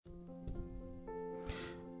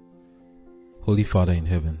Holy Father in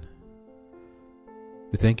heaven,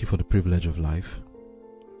 we thank you for the privilege of life,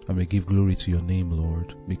 and we give glory to your name,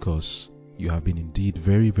 Lord, because you have been indeed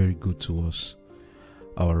very, very good to us.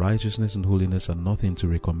 Our righteousness and holiness are nothing to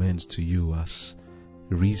recommend to you as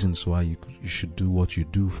reasons why you should do what you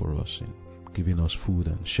do for us in giving us food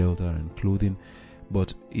and shelter and clothing,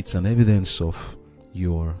 but it's an evidence of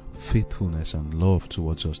your faithfulness and love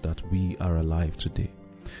towards us that we are alive today.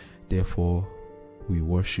 Therefore, we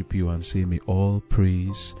worship you and say, may all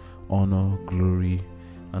praise, honor, glory,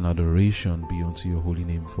 and adoration be unto your holy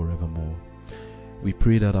name forevermore. We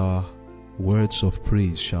pray that our words of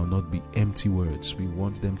praise shall not be empty words. We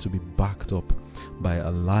want them to be backed up by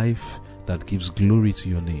a life that gives glory to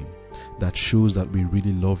your name, that shows that we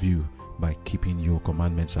really love you by keeping your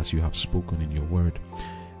commandments as you have spoken in your word.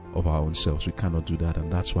 Of our own selves, we cannot do that,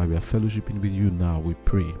 and that's why we are fellowshipping with you now. We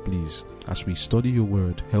pray, please, as we study your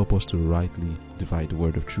word, help us to rightly divide the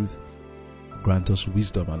word of truth. Grant us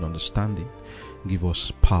wisdom and understanding. Give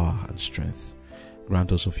us power and strength.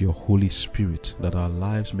 Grant us of your Holy Spirit, that our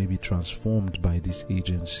lives may be transformed by this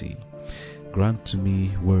agency. Grant to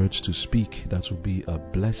me words to speak that will be a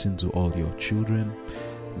blessing to all your children,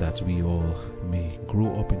 that we all may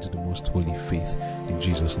grow up into the most holy faith. In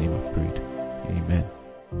Jesus' name I've prayed. Amen.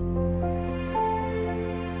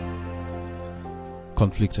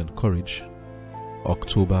 Conflict and Courage,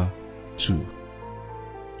 October 2.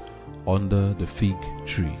 Under the fig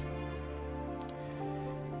tree.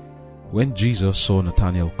 When Jesus saw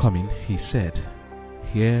Nathanael coming, he said,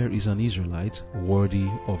 "Here is an Israelite worthy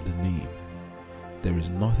of the name. There is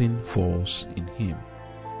nothing false in him."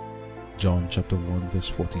 John chapter 1 verse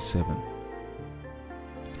 47.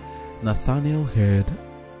 Nathanael heard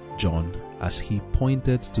John as he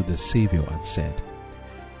pointed to the Saviour and said,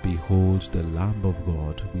 "Behold the Lamb of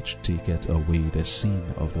God, which taketh away the sin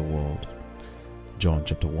of the world." John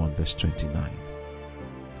chapter 1 verse 29.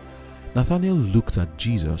 Nathanael looked at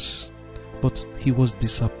Jesus, but he was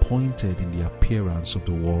disappointed in the appearance of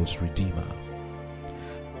the world's Redeemer.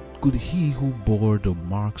 Could he who bore the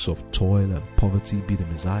marks of toil and poverty be the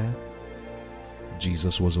Messiah?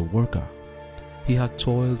 Jesus was a worker. He had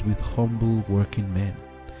toiled with humble working men,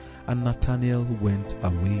 and Nathanael went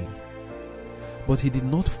away. But he did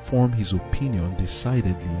not form his opinion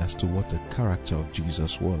decidedly as to what the character of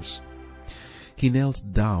Jesus was. He knelt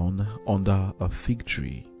down under a fig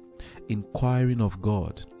tree, inquiring of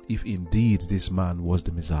God if indeed this man was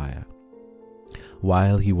the Messiah.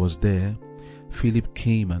 While he was there, Philip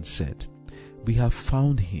came and said, "We have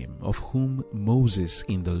found him of whom Moses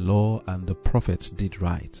in the law and the prophets did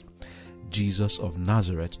write, Jesus of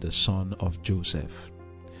Nazareth, the son of Joseph."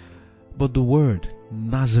 But the word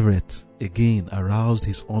Nazareth again aroused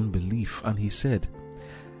his unbelief, and he said,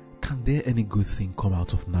 "Can there any good thing come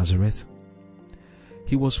out of Nazareth?"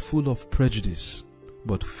 He was full of prejudice,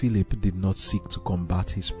 but Philip did not seek to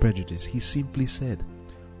combat his prejudice. He simply said,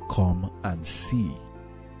 "Come and see."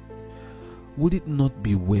 Would it not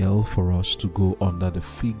be well for us to go under the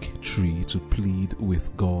fig tree to plead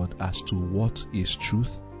with God as to what is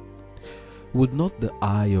truth? Would not the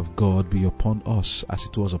eye of God be upon us as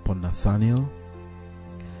it was upon Nathanael?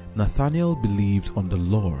 Nathanael believed on the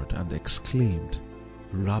Lord and exclaimed,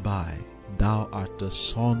 "Rabbi, thou art the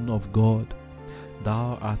Son of God.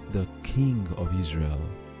 Thou art the King of Israel."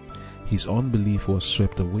 His unbelief was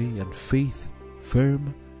swept away, and faith,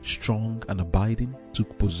 firm, strong, and abiding,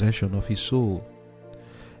 took possession of his soul.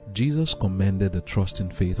 Jesus commended the trusting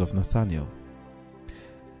faith of Nathanael.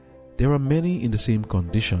 There are many in the same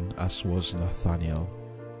condition as was Nathanael.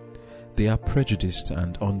 They are prejudiced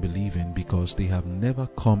and unbelieving because they have never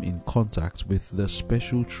come in contact with the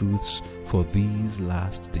special truths for these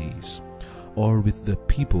last days, or with the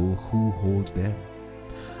people who hold them.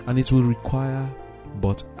 And it will require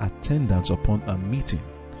but attendance upon a meeting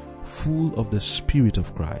full of the Spirit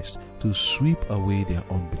of Christ to sweep away their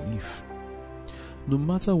unbelief. No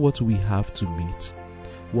matter what we have to meet,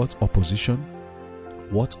 what opposition,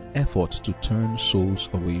 what effort to turn souls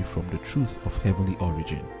away from the truth of heavenly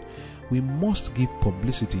origin, we must give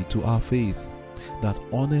publicity to our faith, that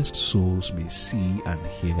honest souls may see and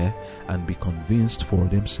hear and be convinced for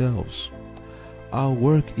themselves. Our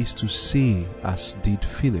work is to say, as did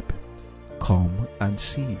Philip, "Come and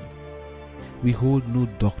see." We hold no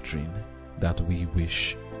doctrine that we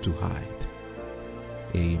wish to hide.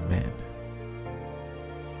 Amen.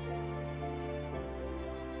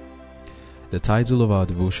 The title of our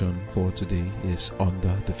devotion for today is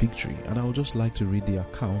Under the Fig Tree, and I would just like to read the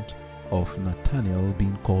account of Nathanael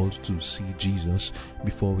being called to see Jesus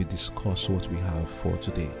before we discuss what we have for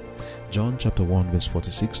today. John chapter 1 verse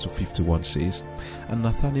 46 to 51 says, And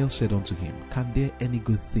Nathanael said unto him, Can there any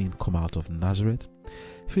good thing come out of Nazareth?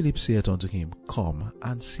 Philip saith unto him, Come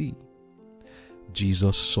and see.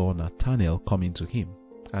 Jesus saw Nathanael coming to him,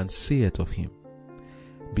 and saith of him,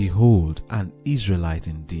 Behold, an Israelite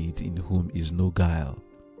indeed, in whom is no guile.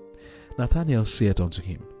 Nathanael saith unto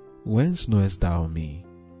him, Whence knowest thou me?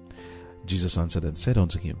 Jesus answered and said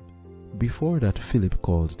unto him, Before that Philip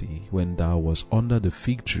called thee, when thou wast under the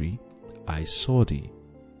fig tree, I saw thee.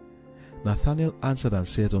 Nathanael answered and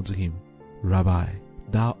said unto him, Rabbi,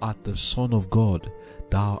 thou art the Son of God,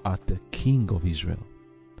 thou art the King of Israel.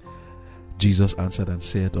 Jesus answered and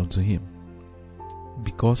said unto him,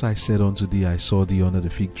 Because I said unto thee, I saw thee under the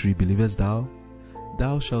fig tree, believest thou?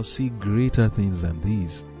 Thou shalt see greater things than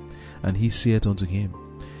these. And he saith unto him,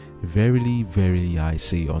 Verily, verily, I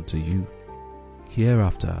say unto you,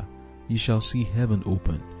 hereafter ye shall see heaven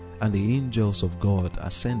open, and the angels of God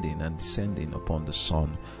ascending and descending upon the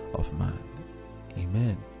Son of Man.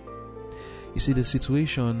 Amen. You see, the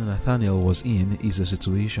situation Nathanael was in is a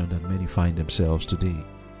situation that many find themselves today.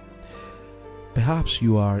 Perhaps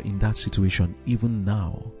you are in that situation even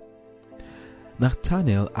now.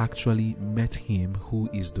 Nathanael actually met him who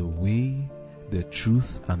is the way, the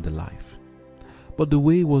truth, and the life. But the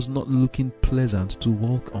way was not looking pleasant to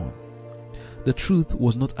walk on. The truth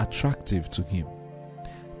was not attractive to him.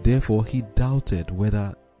 Therefore, he doubted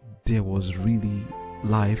whether there was really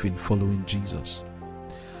life in following Jesus.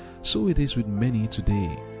 So it is with many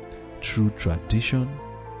today. Through tradition,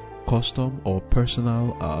 custom, or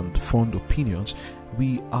personal and fond opinions,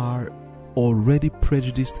 we are already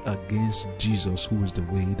prejudiced against Jesus, who is the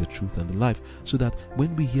way, the truth, and the life, so that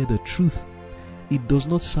when we hear the truth, it does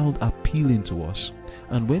not sound appealing to us,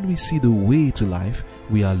 and when we see the way to life,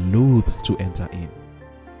 we are loath to enter in.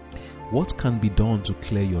 What can be done to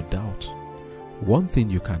clear your doubt? One thing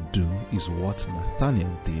you can do is what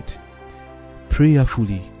Nathanael did.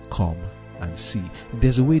 Prayerfully come and see.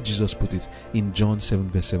 There's a way Jesus put it in John 7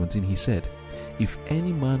 verse 17. He said, If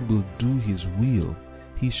any man will do his will,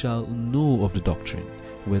 he shall know of the doctrine,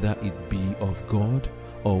 whether it be of God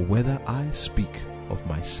or whether I speak of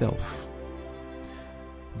myself.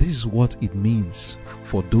 This is what it means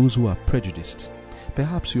for those who are prejudiced.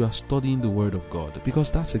 Perhaps you are studying the Word of God, because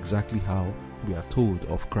that's exactly how we are told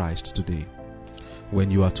of Christ today. When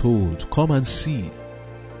you are told, come and see,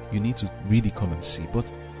 you need to really come and see,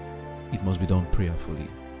 but it must be done prayerfully.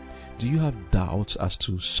 Do you have doubts as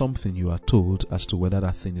to something you are told as to whether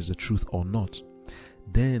that thing is the truth or not?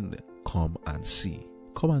 Then come and see.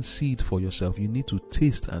 Come and see it for yourself. You need to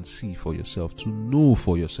taste and see for yourself, to know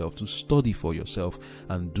for yourself, to study for yourself,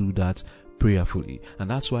 and do that prayerfully.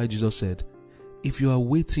 And that's why Jesus said, if you are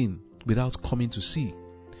waiting without coming to see,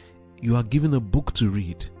 you are given a book to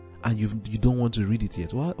read and you don't want to read it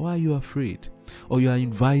yet. Why are you afraid? Or you are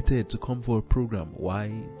invited to come for a program. Why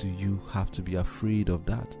do you have to be afraid of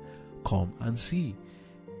that? Come and see.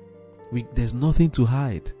 There's nothing to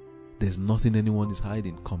hide. There's nothing anyone is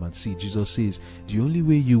hiding. Come and see. Jesus says the only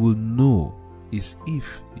way you will know is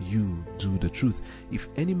if you do the truth. If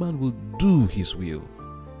any man will do his will,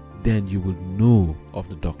 then you will know of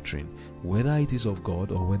the doctrine, whether it is of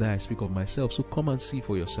God or whether I speak of myself. So come and see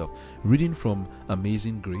for yourself. Reading from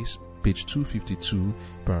Amazing Grace, page 252,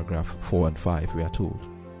 paragraph 4 and 5, we are told,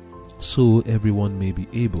 so everyone may be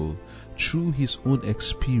able, through his own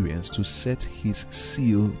experience, to set his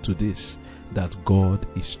seal to this, that God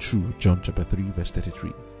is true. John chapter 3 verse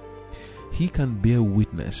 33. He can bear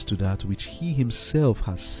witness to that which he himself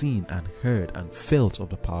has seen and heard and felt of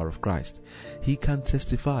the power of Christ. He can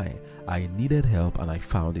testify, I needed help and I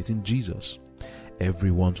found it in Jesus.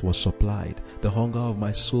 Every want was supplied. The hunger of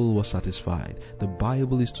my soul was satisfied. The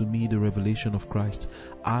Bible is to me the revelation of Christ.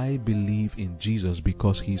 I believe in Jesus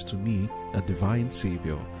because he is to me a divine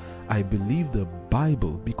Saviour. I believe the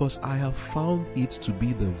Bible because I have found it to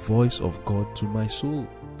be the voice of God to my soul.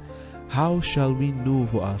 How shall we know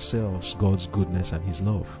for ourselves God's goodness and his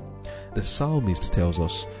love? The psalmist tells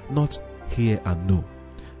us, not hear and know,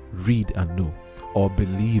 read and know, or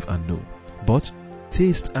believe and know, but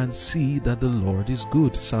taste and see that the Lord is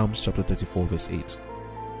good. Psalms chapter 34 verse 8.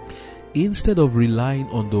 Instead of relying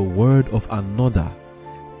on the word of another,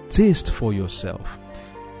 taste for yourself.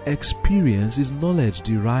 Experience is knowledge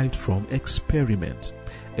derived from experiment.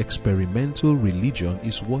 Experimental religion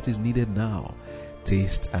is what is needed now.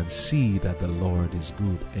 Taste and see that the Lord is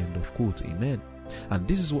good. End of quote. Amen. And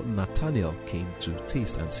this is what Nathanael came to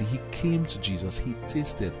taste and see. He came to Jesus, he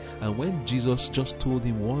tasted, and when Jesus just told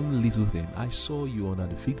him one little thing, I saw you under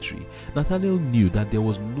the fig tree, Nathanael knew that there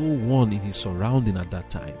was no one in his surrounding at that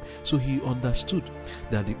time. So he understood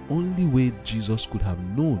that the only way Jesus could have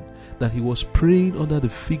known that he was praying under the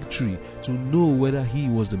fig tree to know whether he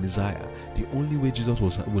was the Messiah, the only way Jesus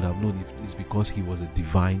would have known is because he was a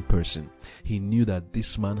divine person. He knew that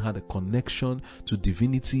this man had a connection to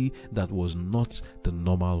divinity that was not the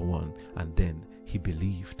normal one, and then he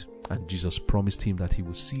believed, and Jesus promised him that he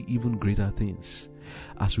would see even greater things.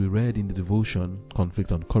 As we read in the devotion,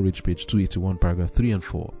 Conflict and Courage, page 281, paragraph 3 and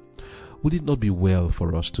 4, would it not be well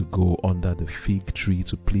for us to go under the fig tree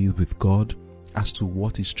to plead with God as to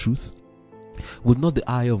what is truth? Would not the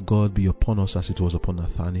eye of God be upon us as it was upon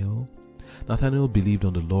Nathanael? Nathanael believed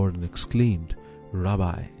on the Lord and exclaimed,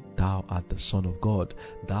 Rabbi, thou art the Son of God,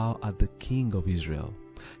 thou art the King of Israel.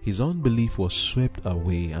 His unbelief was swept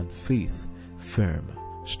away, and faith, firm,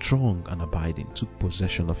 strong, and abiding, took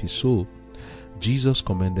possession of his soul. Jesus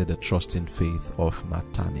commended the trusting faith of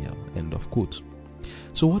Nathanael. End of quote.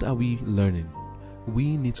 So what are we learning?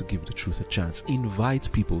 We need to give the truth a chance.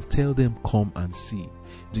 Invite people. Tell them, come and see.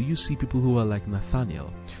 Do you see people who are like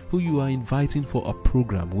Nathanael, who you are inviting for a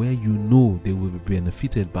program where you know they will be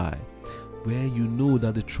benefited by, where you know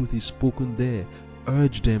that the truth is spoken there?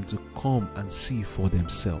 Urge them to come and see for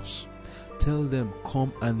themselves. Tell them,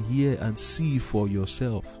 come and hear and see for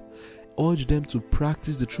yourself. Urge them to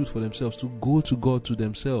practice the truth for themselves, to go to God to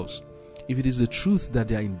themselves. If it is the truth that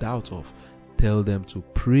they are in doubt of, tell them to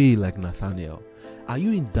pray like Nathanael. Are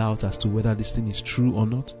you in doubt as to whether this thing is true or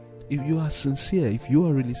not? If you are sincere, if you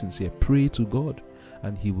are really sincere, pray to God,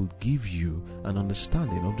 and He will give you an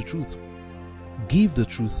understanding of the truth. Give the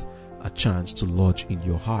truth a chance to lodge in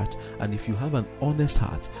your heart, and if you have an honest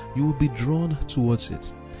heart, you will be drawn towards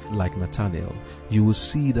it. Like Nathanael, you will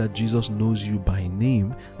see that Jesus knows you by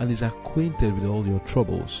name and is acquainted with all your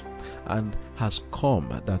troubles, and has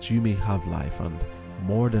come that you may have life, and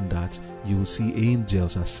more than that, you will see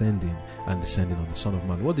angels ascending and descending on the Son of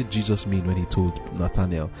Man. What did Jesus mean when he told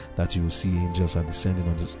Nathanael that you will see angels and ascending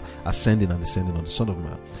and descending on the Son of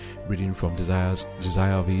Man? Reading from Desire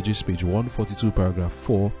of Ages, page 142, paragraph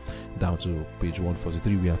 4, down to page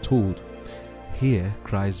 143, we are told, here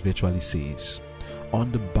Christ virtually says,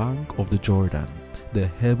 on the bank of the Jordan, the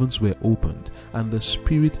heavens were opened, and the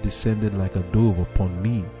Spirit descended like a dove upon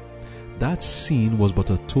me. That scene was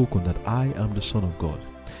but a token that I am the Son of God.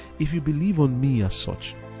 If you believe on me as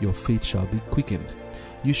such, your faith shall be quickened.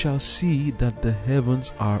 You shall see that the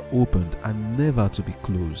heavens are opened and never to be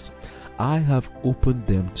closed. I have opened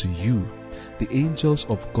them to you. The angels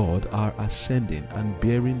of God are ascending and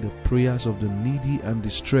bearing the prayers of the needy and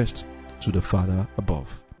distressed to the Father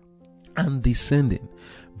above, and descending,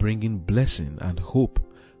 bringing blessing and hope,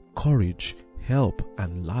 courage, help,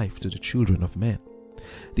 and life to the children of men.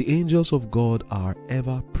 The angels of God are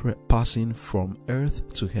ever passing from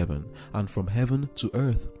earth to heaven, and from heaven to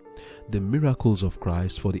earth. The miracles of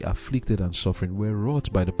Christ for the afflicted and suffering were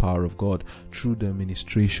wrought by the power of God through the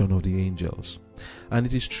ministration of the angels. And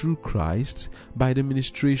it is through Christ, by the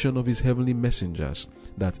ministration of his heavenly messengers,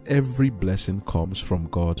 that every blessing comes from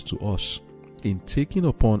God to us. In taking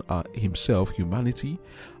upon himself humanity,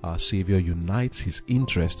 our Saviour unites his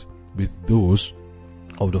interest with those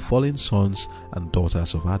of the fallen sons and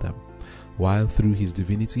daughters of Adam, while through his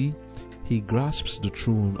divinity he grasps the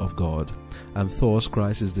throne of God, and thus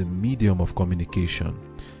Christ is the medium of communication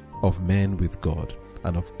of men with God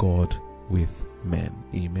and of God with men.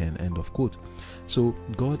 Amen. End of quote. So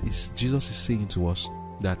Jesus is saying to us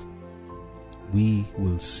that we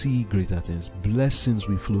will see greater things. Blessings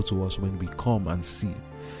will flow to us when we come and see.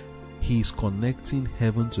 He is connecting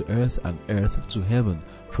heaven to earth and earth to heaven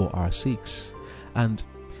for our sakes. And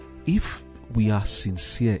if we are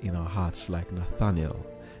sincere in our hearts like Nathanael,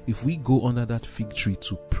 if we go under that fig tree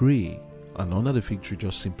to pray, and under the fig tree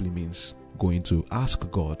just simply means going to ask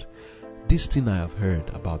God, this thing I have heard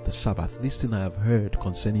about the Sabbath, this thing I have heard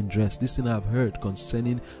concerning dress, this thing I have heard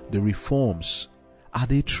concerning the reforms, are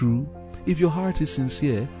they true? If your heart is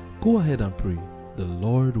sincere, go ahead and pray. The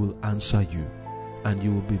Lord will answer you, and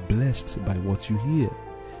you will be blessed by what you hear.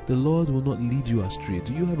 The Lord will not lead you astray.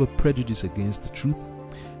 Do you have a prejudice against the truth?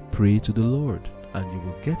 Pray to the Lord, and you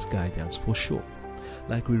will get guidance for sure.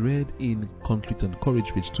 Like we read in Conflict and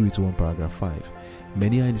Courage, page 281, paragraph 5.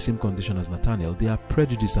 Many are in the same condition as Nathanael. They are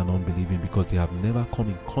prejudiced and unbelieving because they have never come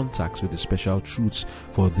in contact with the special truths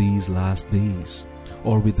for these last days.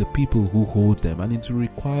 or with the people who hold them, and it will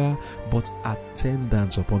require but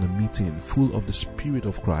attendance upon a meeting full of the Spirit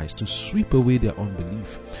of Christ to sweep away their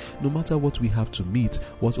unbelief, no matter what we have to meet,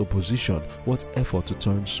 what opposition, what effort to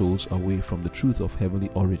turn souls away from the truth of heavenly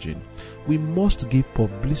origin. We must give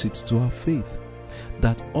publicity to our faith,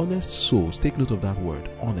 that honest souls, take note of that word,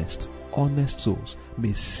 honest souls,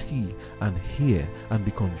 may see and hear and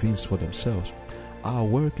be convinced for themselves. Our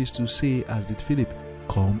work is to say, as did Philip,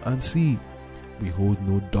 come and see. We hold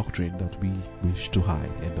no doctrine that we wish to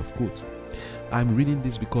hide. End of quote. I'm reading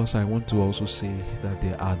this because I want to also say that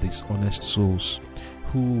there are these honest souls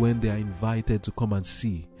who, when they are invited to come and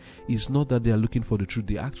see, it's not that they are looking for the truth.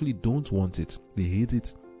 They actually don't want it. They hate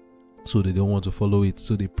it. So they don't want to follow it.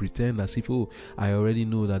 So they pretend as if, oh, I already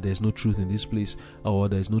know that there's no truth in this place, or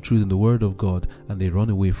there's no truth in the Word of God, and they run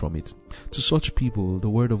away from it. To such people, the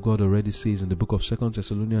Word of God already says in the book of 2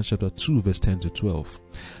 Thessalonians chapter 2, verse 10 to 12,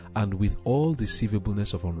 and with all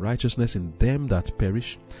deceivableness of unrighteousness in them that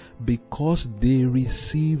perish, because they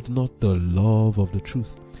received not the love of the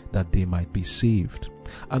truth, that they might be saved.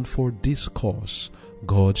 And for this cause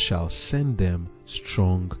God shall send them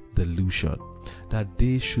strong delusion, that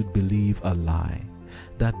they should believe a lie,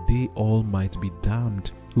 that they all might be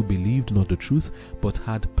damned who believed not the truth, but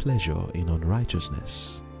had pleasure in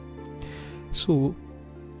unrighteousness. So,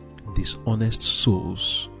 dishonest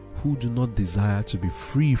souls who do not desire to be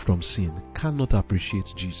free from sin cannot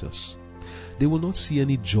appreciate Jesus. They will not see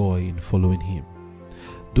any joy in following him.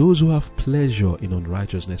 Those who have pleasure in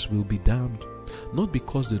unrighteousness will be damned, not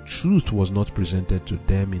because the truth was not presented to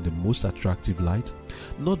them in the most attractive light,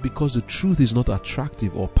 not because the truth is not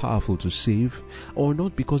attractive or powerful to save, or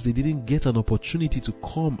not because they didn't get an opportunity to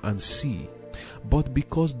come and see, but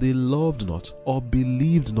because they loved not or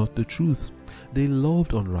believed not the truth. They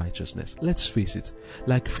loved unrighteousness. Let's face it,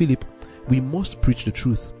 like Philip, we must preach the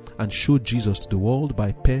truth and show Jesus to the world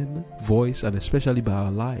by pen, voice, and especially by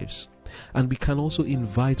our lives. And we can also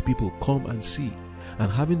invite people, come and see. And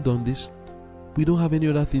having done this, we don't have any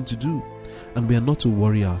other thing to do, and we are not to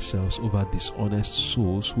worry ourselves over dishonest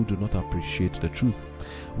souls who do not appreciate the truth.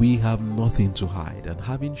 We have nothing to hide, and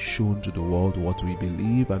having shown to the world what we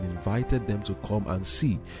believe and invited them to come and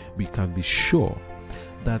see, we can be sure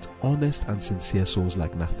that honest and sincere souls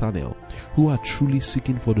like Nathanael, who are truly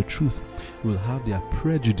seeking for the truth, will have their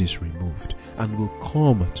prejudice removed and will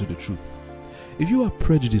come to the truth. If you are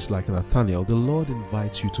prejudiced like Nathanael, the Lord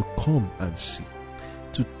invites you to come and see,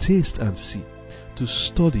 to taste and see, to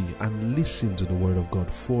study and listen to the Word of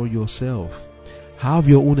God for yourself. Have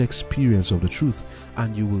your own experience of the truth,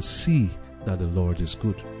 and you will see that the Lord is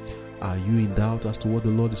good. Are you in doubt as to what the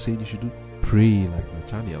Lord is saying you should do? Pray like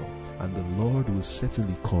Nathanael, and the Lord will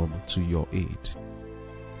certainly come to your aid.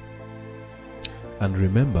 And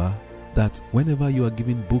remember that whenever you are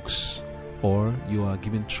given books, or you are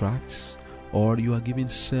given tracts, or you are given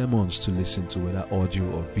sermons to listen to, whether audio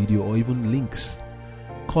or video or even links,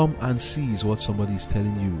 come and see is what somebody is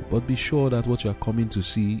telling you, but be sure that what you are coming to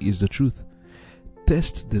see is the truth.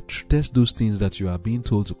 Test those things that you are being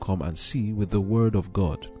told to come and see with the Word of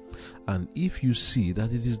God. And if you see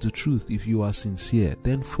that it is the truth, if you are sincere,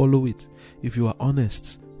 then follow it. If you are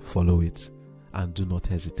honest, follow it. And do not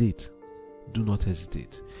hesitate. Do not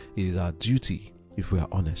hesitate. It is our duty, if we are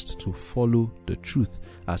honest, to follow the truth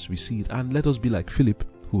as we see it. And let us be like Philip,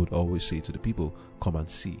 who would always say to the people, come and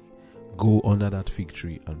see. Go under that fig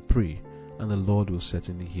tree and pray, and the Lord will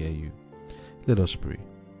certainly hear you. Let us pray.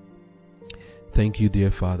 Thank you,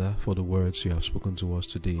 dear Father, for the words you have spoken to us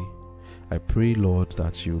today. I pray, Lord,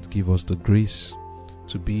 that you would give us the grace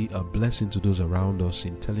to be a blessing to those around us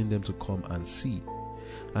in telling them to come and see.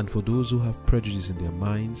 And for those who have prejudice in their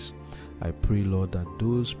minds, I pray, Lord, that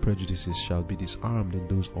those prejudices shall be disarmed in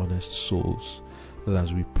those honest souls. That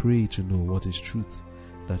as we pray to know what is truth,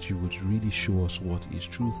 that you would really show us what is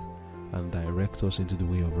truth and direct us into the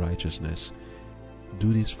way of righteousness.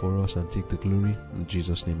 Do this for us and take the glory. In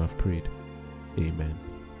Jesus' name I've prayed. Amen.